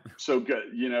time. So good.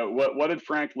 What did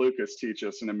Frank Lucas teach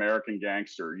us in American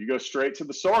Gangster? You go straight to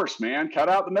the source, man. Cut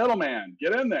out the middleman.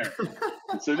 Get in there.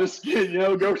 So just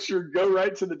go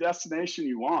right to the destination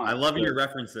you want. I love your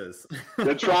references.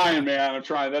 I'm trying, man. I'm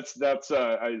trying.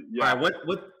 All right.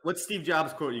 What Steve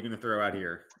Jobs quote are you going to throw out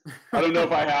here? I don't know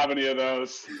if I have any of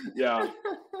those. Yeah.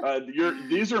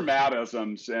 These are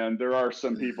Mattisms, and there are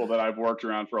some people that I've worked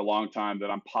around for a long time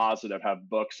that I'm positive have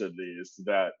books of these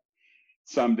that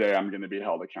someday I'm going to be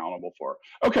held accountable for.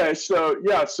 Okay, so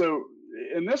yeah, so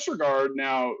in this regard,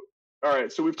 now, all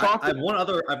right, so we've talked. I have one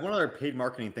other paid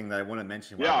marketing thing that I want to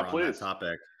mention while Yeah, we're on that please.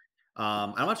 topic.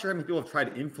 I'm not sure how many people have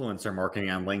tried influencer marketing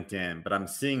on LinkedIn, but I'm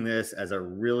seeing this as a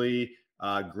really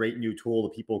great new tool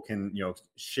that people can,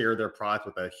 share their product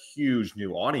with a huge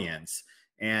new audience.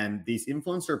 And these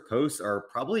influencer posts are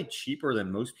probably cheaper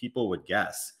than most people would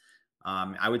guess.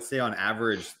 I would say on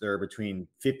average they're between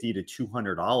 $50 to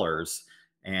 $200,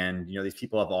 and these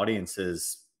people have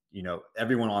audiences.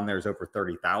 Everyone on there is over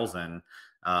 30,000, and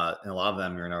a lot of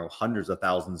them, hundreds of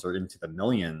thousands or into the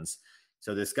millions.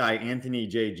 So this guy, Anthony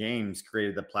J. James,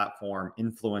 created the platform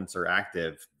Influencer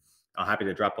Active. I'm happy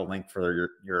to drop a link for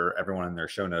your everyone in their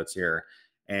show notes here.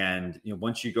 And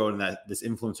once you go in this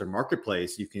influencer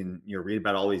marketplace, you can read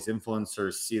about all these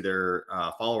influencers, see their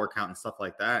follower count and stuff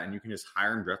like that, and you can just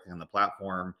hire them directly on the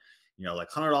platform.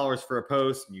 Like $100 for a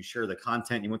post, and you share the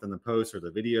content you want them to post or the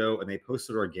video, and they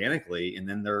post it organically, and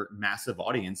then their massive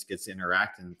audience gets to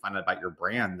interact and find out about your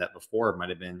brand that before might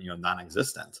have been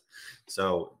non-existent.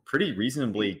 So pretty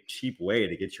reasonably cheap way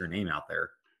to get your name out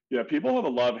there. Yeah, people have a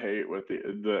love-hate with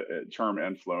the term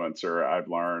influencer, I've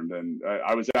learned. And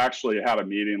I was actually had a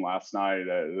meeting last night,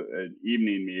 an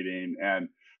evening meeting, and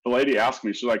the lady asked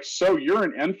me, she's like, "So you're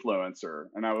an influencer?"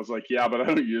 And I was like, "Yeah, but I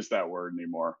don't use that word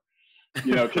anymore."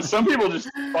 Because some people just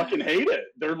fucking hate it.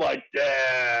 They're like,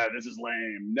 "Yeah, this is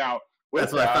lame." Now,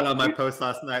 that's what I found on my post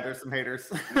last night. There's some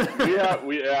haters.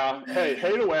 yeah. Hey,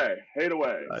 hate away.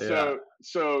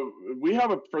 So we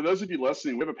have for those of you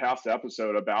listening, we have a past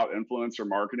episode about influencer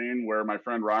marketing where my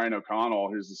friend Ryan O'Connell,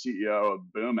 who's the CEO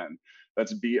of Boomin,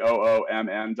 that's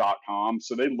BOOMN.com.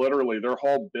 So they literally, their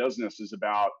whole business is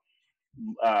about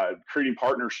creating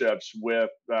partnerships with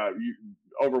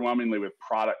overwhelmingly with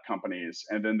product companies,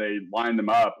 and then they line them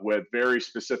up with very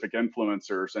specific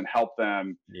influencers and help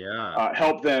them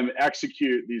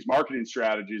execute these marketing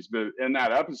strategies. But in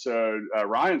that episode,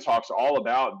 Ryan talks all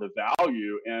about the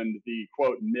value in the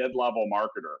quote mid-level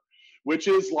marketer, which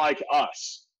is like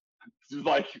us.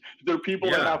 Like there are people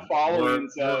that have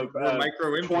followings of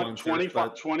micro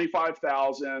influencers,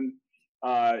 25,000.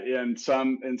 In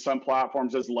some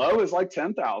platforms as low as like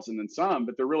 10,000 in some,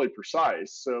 but they're really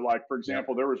precise. So like, for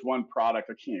example, there was one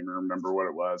product, I can't even remember what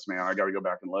it was, man, I got to go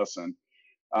back and listen.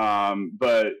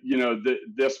 But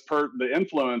the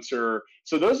influencer,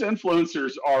 so those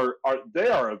influencers are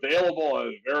available at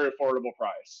a very affordable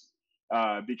price.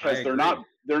 Because they're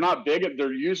not big,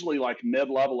 they're usually like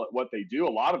mid-level at what they do. A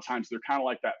lot of times they're kind of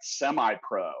like that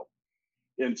semi-pro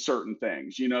in certain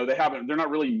things. They're not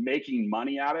really making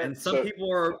money at it. And some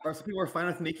people are fine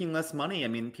with making less money. I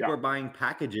mean, people are buying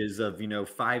packages of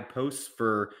 5 posts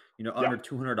for under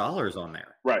 $200 on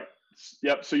there. Right.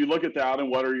 Yep. So you look at that and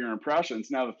what are your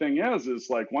impressions? Now the thing is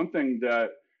like one thing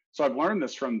so I've learned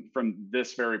this from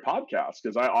this very podcast,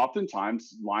 because I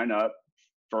oftentimes line up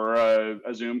for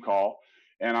a Zoom call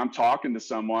and I'm talking to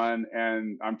someone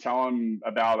and I'm telling them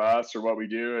about us or what we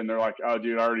do, and they're like, "Oh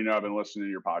dude, I already know, I've been listening to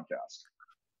your podcast."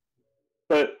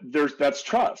 But that's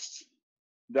trust.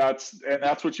 That's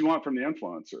what you want from the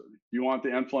influencer. You want the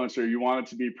influencer, you want it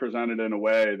to be presented in a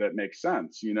way that makes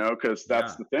sense, because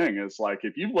that's the thing is like,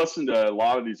 if you've listened to a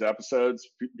lot of these episodes,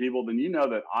 people, then you know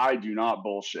that I do not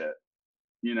bullshit,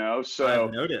 so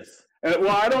I've noticed.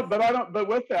 But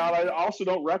with that, I also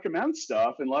don't recommend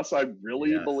stuff unless I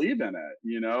really believe in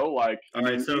it, All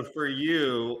right. So for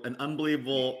you, an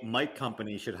unbelievable mic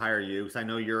company should hire you, because I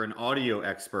know you're an audio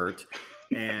expert.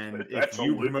 And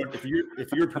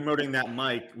if you're promoting that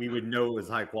mic, we would know it was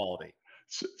high quality.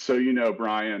 So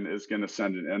Brian is going to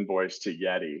send an invoice to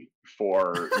Yeti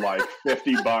for like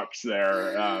 $50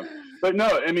 there. But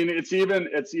no, I mean it's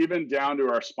even down to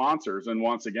our sponsors. And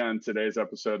once again, today's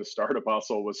episode of Startup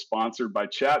Hustle was sponsored by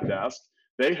ChatDesk.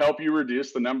 They help you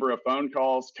reduce the number of phone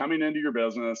calls coming into your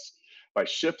business by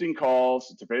shifting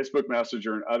calls to Facebook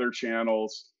Messenger and other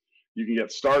channels. You can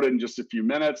get started in just a few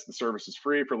minutes. The service is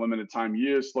free for limited time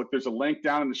use. Look, there's a link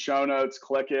down in the show notes.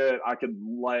 Click it. I could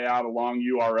lay out a long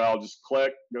URL. Just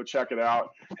click, go check it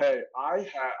out. Hey,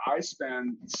 I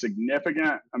spend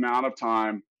significant amount of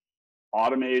time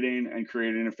automating and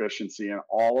creating efficiency in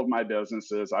all of my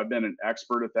businesses. I've been an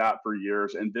expert at that for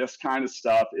years, and this kind of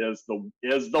stuff is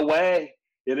the way.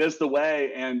 It is the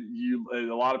way. And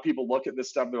a lot of people look at this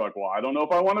stuff, they're like, well, I don't know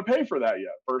if I want to pay for that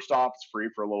yet. First off, it's free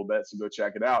for a little bit, so go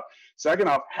check it out. Second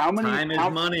off, how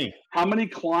many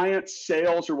clients,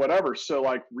 sales, or whatever. So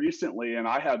like recently, and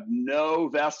I have no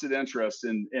vested interest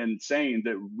in saying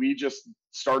that we just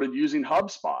started using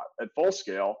HubSpot at full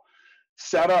scale.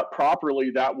 Set up properly,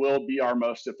 that will be our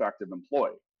most effective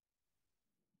employee.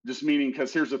 Just meaning,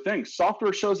 because here's the thing,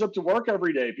 software shows up to work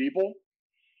every day, people.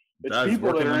 It's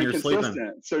people that are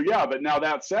inconsistent. So yeah, but now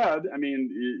that said, I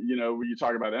mean, you know, when you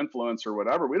talk about influence or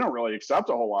whatever, we don't really accept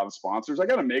a whole lot of sponsors. I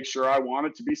got to make sure I want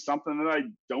it to be something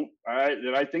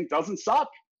that I think doesn't suck.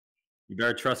 You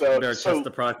better trust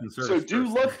the product and service. So do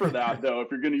look for that though.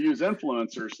 If you're going to use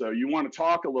influencers, though, you want to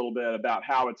talk a little bit about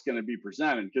how it's going to be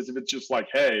presented. Because if it's just like,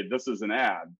 hey, this is an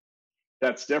ad,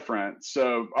 that's different.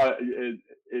 So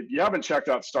if you haven't checked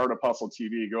out Startup Hustle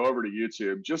TV, go over to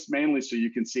YouTube, just mainly so you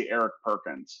can see Eric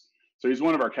Perkins. So he's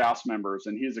one of our cast members,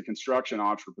 and he's a construction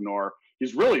entrepreneur.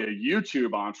 He's really a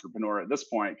YouTube entrepreneur at this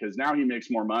point, because now he makes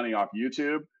more money off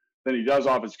YouTube than he does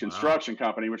off his construction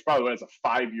company, which, by the way, is a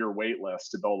 5-year wait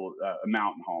list to build a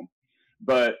mountain home.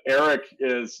 But Eric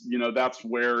is, you know, that's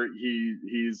where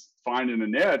he's finding a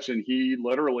niche, and he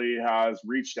literally has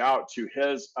reached out to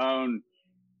his own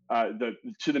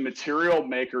to the material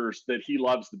makers that he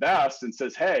loves the best and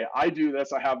says, hey, I do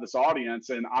this, I have this audience,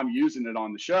 and I'm using it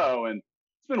on the show. And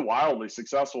it's been wildly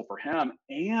successful for him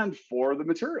and for the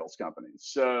materials companies.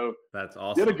 So that's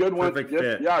awesome. Get a good win.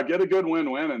 Get a good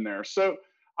win-win in there. So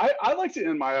I like to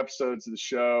end my episodes of the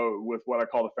show with what I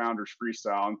call the Founders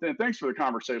Freestyle. And thanks for the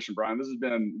conversation, Brian. This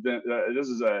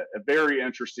is a very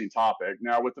interesting topic.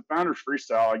 Now, with the Founders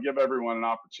Freestyle, I give everyone an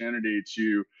opportunity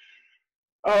to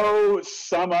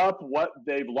sum up what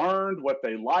they've learned, what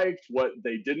they liked, what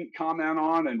they didn't comment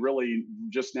on, and really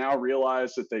just now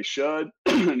realize that they should.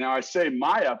 Now, I say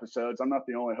my episodes, I'm not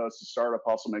the only host of Startup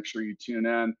Hustle. Make sure you tune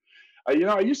in. You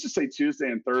know, I used to say Tuesday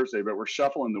and Thursday, but we're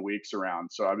shuffling the weeks around.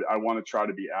 So I want to try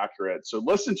to be accurate. So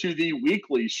listen to the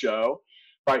weekly show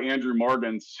by Andrew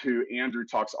Morgans, who Andrew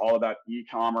talks all about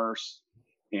e-commerce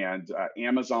and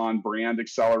Amazon brand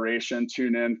acceleration.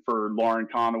 Tune in for Lauren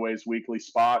Conaway's weekly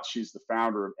spot. She's the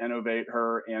founder of Innovate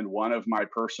Her and one of my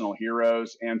personal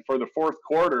heroes. And for the fourth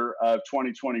quarter of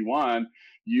 2021,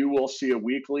 you will see a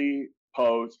weekly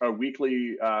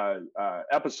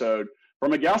episode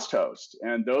from a guest host.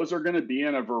 And those are going to be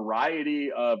in a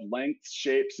variety of lengths,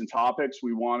 shapes, and topics.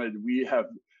 We have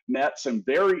met some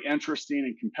very interesting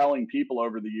and compelling people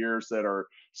over the years that are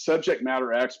subject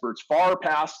matter experts far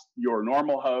past your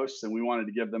normal hosts, and we wanted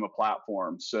to give them a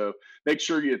platform. So make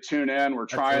sure you tune in. We're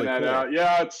trying that out.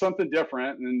 Yeah, it's something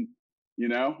different, and you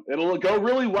know, it'll go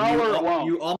really well or it won't.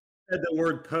 You almost said the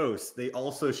word post. They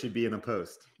also should be in a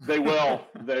post. They will.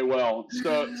 They will.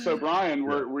 So Brian,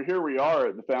 we're here. We are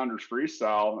at the Founders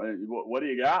Freestyle. What do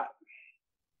you got?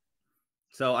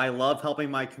 So I love helping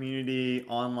my community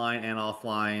online and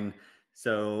offline.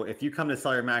 So if you come to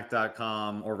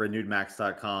sellyourmac.com or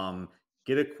renewedmax.com,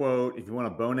 get a quote. If you want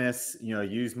a bonus, you know,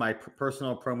 use my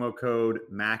personal promo code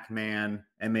MACMAN,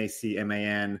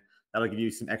 MACMAN. That'll give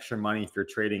you some extra money if you're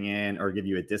trading in, or give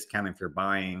you a discount if you're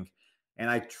buying. And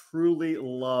I truly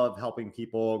love helping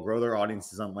people grow their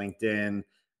audiences on LinkedIn.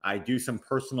 I do some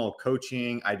personal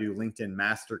coaching. I do LinkedIn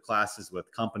masterclasses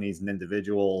with companies and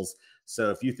individuals. So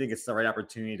if you think it's the right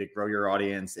opportunity to grow your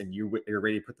audience and you're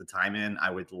ready to put the time in, I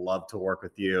would love to work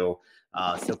with you.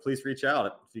 So please reach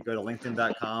out. If you go to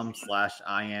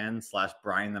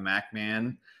linkedin.com/in/Brian the Mac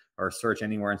Man, or search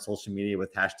anywhere in social media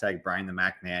with hashtag Brian the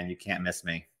Mac Man, you can't miss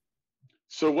me.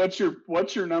 So what's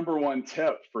your number one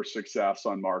tip for success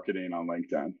on marketing on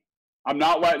LinkedIn? I'm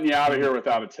not letting you out of here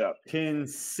without a tip.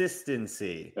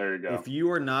 Consistency. There you go. If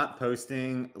you are not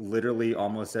posting literally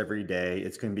almost every day,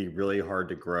 it's going to be really hard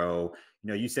to grow. You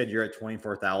know, you said you're at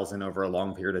 24,000 over a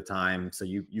long period of time. So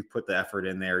you put the effort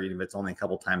in there, even if it's only a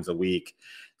couple times a week.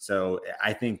 So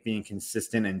I think being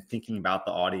consistent and thinking about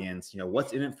the audience, you know,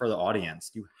 what's in it for the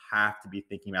audience? You have to be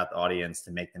thinking about the audience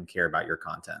to make them care about your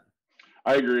content.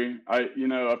 I agree.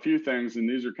 A few things, and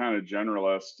these are kind of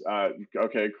generalist.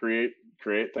 Okay, create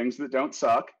things that don't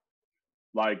suck.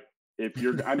 Like if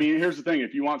you're, here's the thing.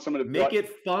 If you want someone to make it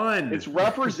fun, it's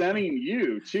representing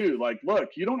you too. Like,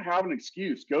 look, you don't have an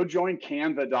excuse. Go join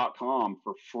canva.com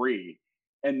for free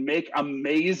and make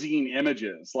amazing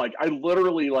images. Like I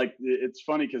literally it's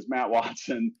funny because Matt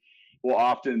Watson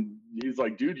he's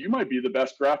like, dude, you might be the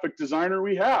best graphic designer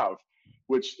we have.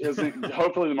 Which isn't,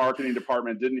 hopefully the marketing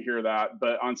department didn't hear that,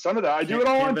 but on some of that, I do it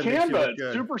all on Canva.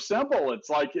 It's super simple. It's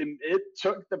like, it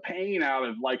took the pain out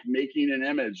of like making an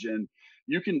image, and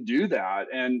you can do that.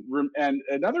 And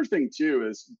another thing too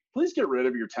is please get rid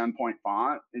of your 10-point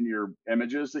font in your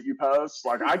images that you post.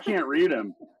 Like I can't read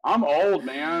them. I'm old,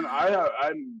 man. I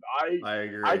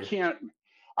agree.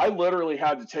 I literally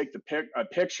had to take a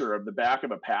picture of the back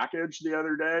of a package the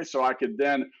other day so I could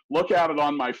then look at it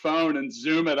on my phone and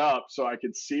zoom it up so I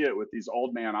could see it with these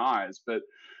old man eyes. But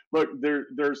look,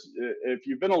 if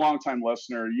you've been a longtime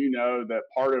listener, you know that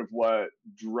part of what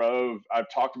I've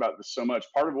talked about this so much,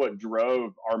 part of what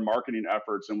drove our marketing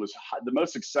efforts and was the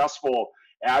most successful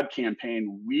ad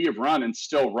campaign we have run and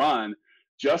still run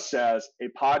just says a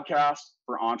podcast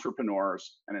for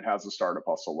entrepreneurs, and it has the Startup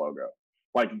Hustle logo.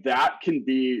 Like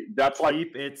that's like,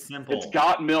 keep it simple. It's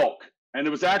got milk. And it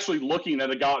was actually looking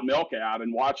at a Got Milk ad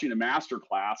and watching a master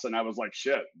class. And I was like,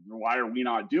 shit, why are we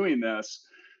not doing this?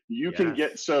 You can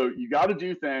get, so you got to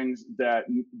do things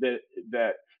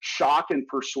that shock and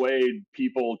persuade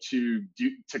people to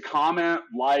comment,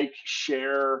 like,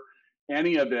 share,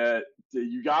 any of it.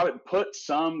 You got to put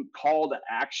some call to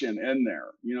action in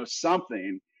there,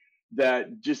 something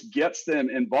that just gets them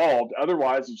involved.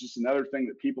 Otherwise, it's just another thing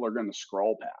that people are going to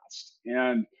scroll past.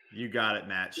 And you got it,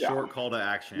 Matt. Short call to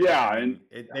action. Yeah.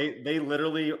 They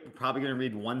literally probably going to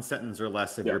read one sentence or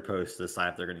less of your post to decide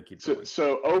if they're going to keep going.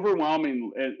 So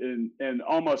overwhelming in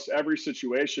almost every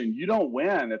situation, you don't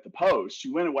win at the post.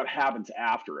 You win at what happens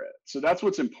after it. So that's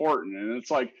what's important. And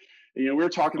it's like, we were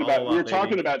talking about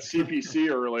CPC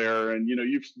earlier, and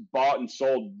you've bought and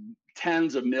sold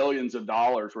tens of millions of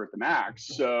dollars worth of Macs.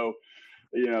 So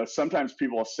sometimes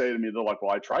people will say to me, they're like,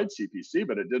 well, I tried CPC,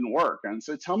 but it didn't work. And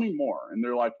so tell me more. And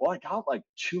they're like, well, I got like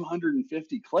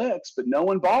 250 clicks, but no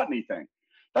one bought anything.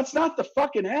 That's not the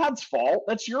fucking ad's fault.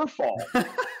 That's your fault.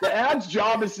 The ad's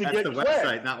job is to get the clicks.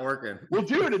 Website not working. Well,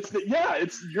 dude,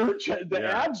 the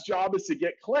ad's job is to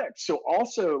get clicks. So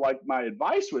also, like, my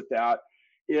advice with that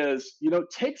is,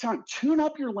 take time, tune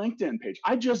up your LinkedIn page.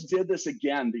 I just did this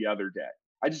again the other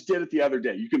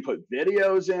day. You can put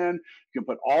videos in, you can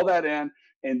put all that in,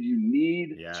 and you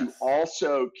need to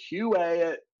also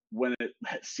QA it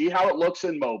see how it looks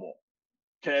in mobile.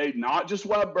 Okay, not just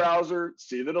web browser,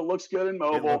 see that it looks good in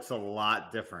mobile. It looks a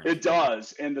lot different. It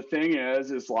does. And the thing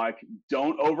is like,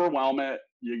 don't overwhelm it.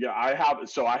 I have a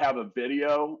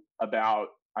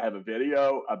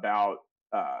video about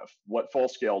what Full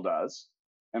Scale does.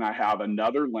 And I have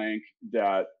another link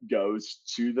that goes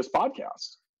to this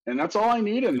podcast. And that's all I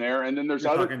need in there. And then there's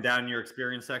talking down your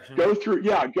experience section. Go through it.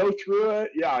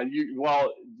 Yeah.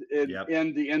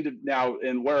 In the end of now,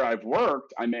 in where I've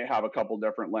worked, I may have a couple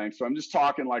different links. So I'm just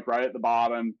talking like right at the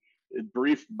bottom,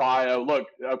 brief bio. Look,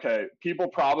 okay, people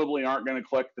probably aren't going to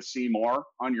click the see more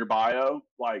on your bio.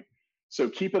 So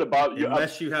keep it above.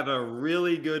 Unless you have a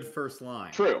really good first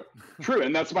line. True.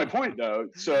 And that's my point, though.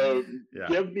 So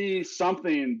give me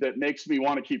something that makes me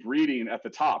want to keep reading at the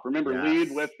top. Remember,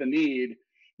 lead with the need.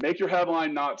 Make your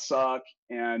headline not suck.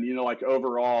 And,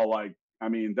 overall,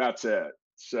 that's it.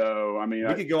 So,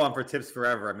 we could go on for tips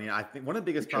forever. I think one of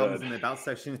the biggest problems in the about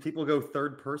section is people go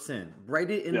third person.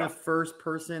 Write it in the first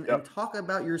person and talk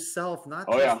about yourself,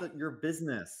 not just your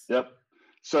business. Yep.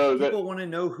 So people want to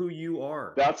know who you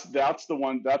are. That's the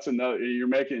one. That's another.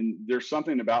 There's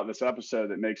something about this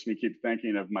episode that makes me keep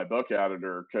thinking of my book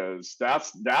editor, because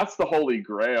that's the holy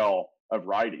grail of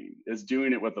writing, is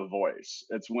doing it with a voice.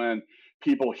 It's when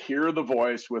people hear the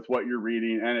voice with what you're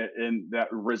reading, and that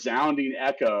resounding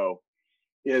echo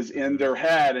is in their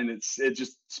head, and it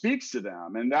just speaks to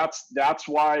them. And that's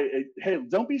why. Hey,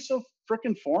 don't be so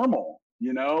freaking formal.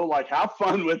 Have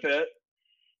fun with it.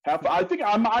 I think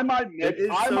I might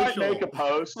make a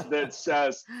post that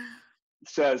says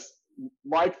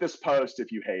like this post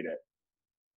if you hate it,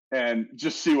 and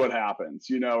just see what happens,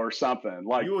 or something.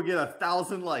 Like, you will get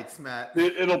 1,000 likes, Matt.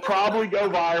 It'll probably go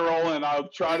viral, and I'll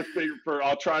try to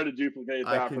duplicate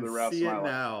that for the rest of my life.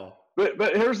 Now.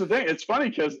 But here's the thing. It's funny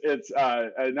because it's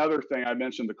another thing. I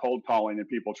mentioned the cold calling and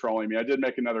people trolling me. I did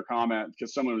make another comment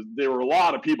because there were a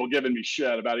lot of people giving me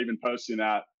shit about even posting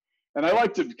that. And I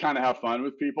like to kind of have fun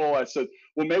with people. I said,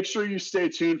 well, make sure you stay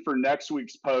tuned for next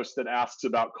week's post that asks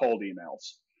about cold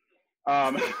emails.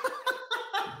 But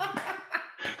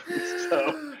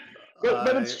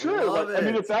it's true.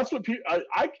 If that's what people,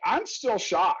 I'm still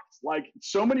shocked. Like,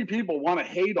 so many people want to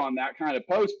hate on that kind of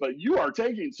post, but you are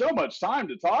taking so much time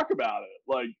to talk about it.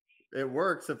 Like, it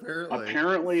works, apparently.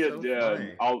 Apparently it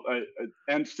did.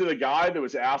 And to the guy that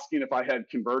was asking if I had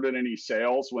converted any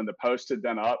sales when the post had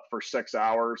been up for 6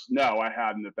 hours, no, I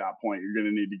hadn't at that point. You're going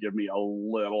to need to give me a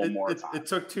little more time. It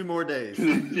took 2 more days.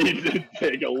 Need to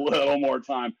take a little more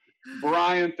time.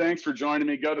 Brian, thanks for joining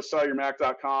me. Go to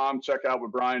sellyourmac.com. Check out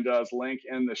what Brian does. Link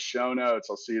in the show notes.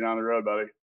 I'll see you down the road, buddy.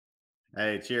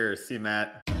 Hey, cheers. See you,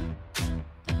 Matt.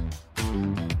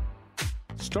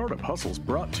 Startup Hustles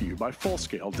brought to you by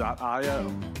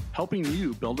Fullscale.io, helping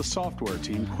you build a software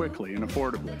team quickly and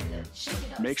affordably.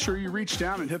 Make sure you reach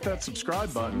down and hit that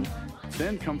subscribe button,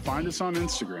 then come find us on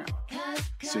Instagram.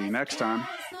 See you next time.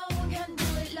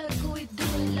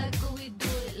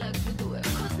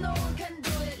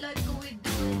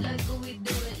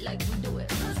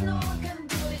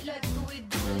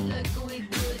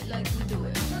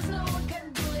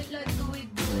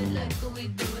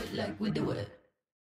 We do it.